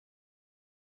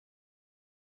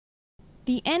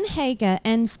The N-hega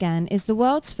NScan is the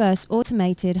world's first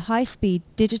automated high-speed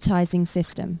digitizing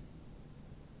system.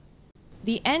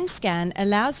 The NScan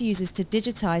allows users to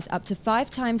digitize up to 5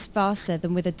 times faster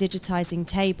than with a digitizing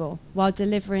table, while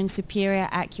delivering superior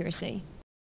accuracy.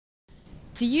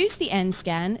 To use the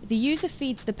NScan, the user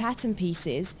feeds the pattern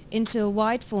pieces into a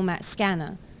wide format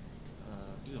scanner.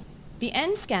 The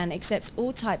NScan accepts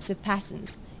all types of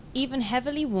patterns, even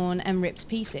heavily worn and ripped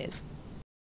pieces.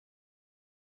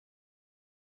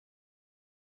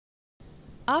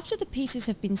 After the pieces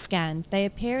have been scanned, they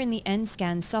appear in the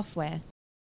NScan software.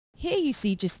 Here you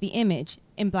see just the image,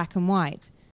 in black and white.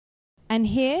 And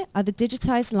here are the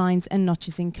digitized lines and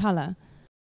notches in color.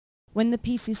 When the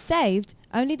piece is saved,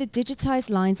 only the digitized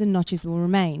lines and notches will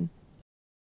remain.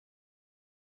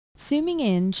 Zooming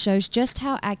in shows just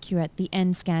how accurate the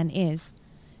NScan is.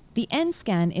 The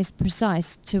NScan is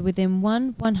precise to within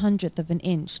 1/100th of an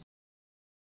inch.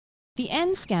 The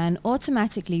NScan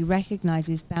automatically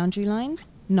recognizes boundary lines,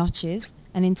 notches,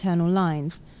 and internal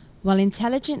lines, while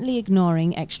intelligently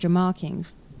ignoring extra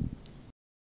markings.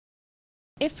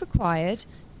 If required,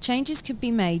 changes could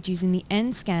be made using the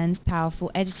NScan's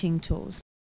powerful editing tools.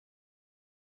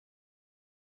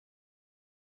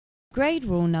 Grade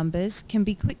rule numbers can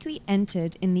be quickly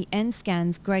entered in the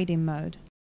NScan's grading mode.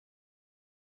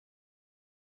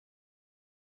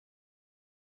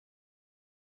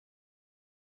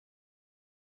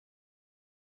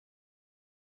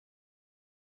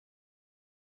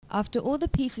 After all the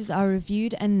pieces are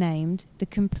reviewed and named, the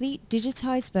complete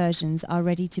digitized versions are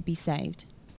ready to be saved.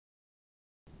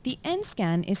 The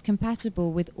NScan is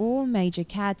compatible with all major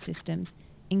CAD systems,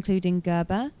 including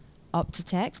Gerber,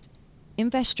 Optitex,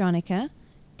 Investronica,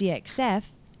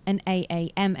 DXF, and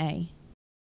AAMA.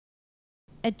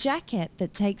 A jacket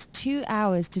that takes 2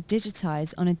 hours to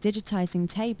digitize on a digitizing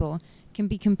table can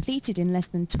be completed in less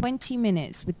than 20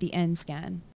 minutes with the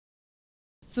NScan.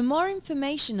 For more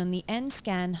information on the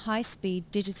NScan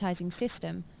high-speed digitizing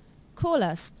system, call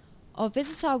us or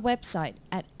visit our website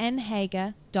at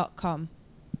nhega.com.